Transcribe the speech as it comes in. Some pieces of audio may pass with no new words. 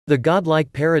The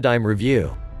Godlike Paradigm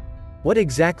Review. What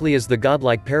exactly is the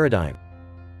Godlike Paradigm?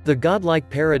 The Godlike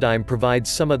Paradigm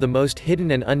provides some of the most hidden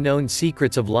and unknown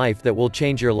secrets of life that will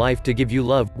change your life to give you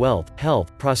love, wealth,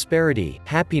 health, prosperity,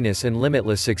 happiness and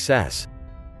limitless success.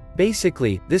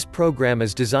 Basically, this program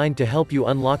is designed to help you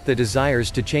unlock the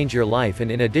desires to change your life and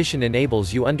in addition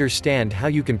enables you understand how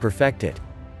you can perfect it.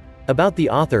 About the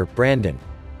author, Brandon.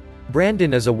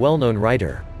 Brandon is a well-known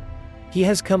writer. He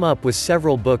has come up with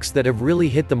several books that have really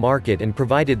hit the market and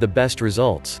provided the best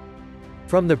results.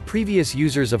 From the previous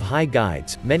users of High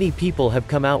Guides, many people have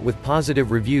come out with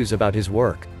positive reviews about his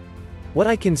work. What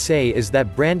I can say is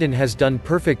that Brandon has done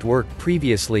perfect work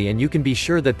previously and you can be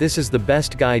sure that this is the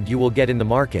best guide you will get in the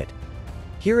market.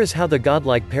 Here is how the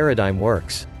Godlike Paradigm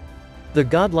works. The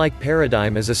Godlike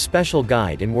Paradigm is a special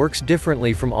guide and works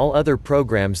differently from all other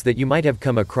programs that you might have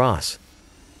come across.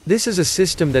 This is a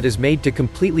system that is made to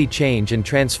completely change and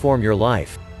transform your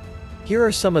life. Here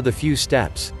are some of the few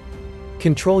steps.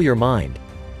 Control your mind.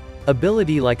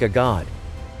 Ability like a god.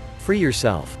 Free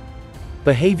yourself.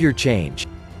 Behavior change.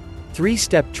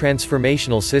 3-step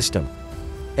transformational system.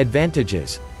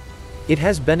 Advantages. It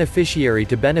has beneficiary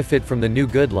to benefit from the new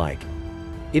Godlike.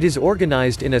 It is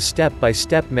organized in a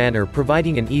step-by-step manner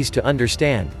providing an ease to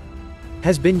understand.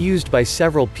 Has been used by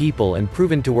several people and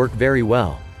proven to work very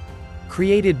well.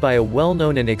 Created by a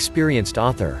well-known and experienced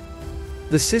author.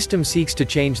 The system seeks to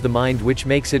change the mind which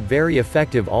makes it very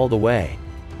effective all the way.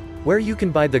 Where you can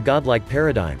buy the Godlike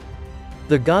Paradigm.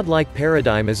 The Godlike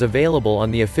Paradigm is available on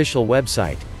the official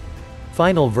website.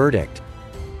 Final verdict.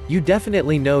 You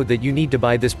definitely know that you need to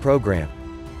buy this program.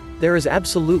 There is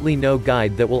absolutely no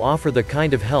guide that will offer the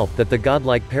kind of help that the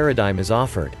Godlike Paradigm is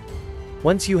offered.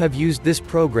 Once you have used this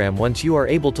program, once you are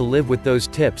able to live with those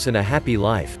tips and a happy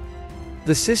life.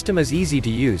 The system is easy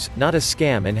to use, not a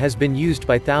scam and has been used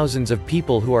by thousands of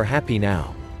people who are happy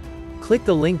now. Click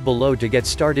the link below to get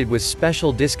started with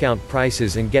special discount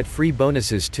prices and get free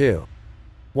bonuses too.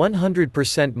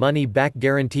 100% money back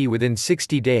guarantee within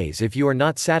 60 days if you are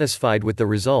not satisfied with the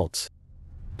results.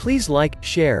 Please like,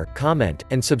 share, comment,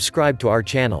 and subscribe to our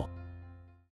channel.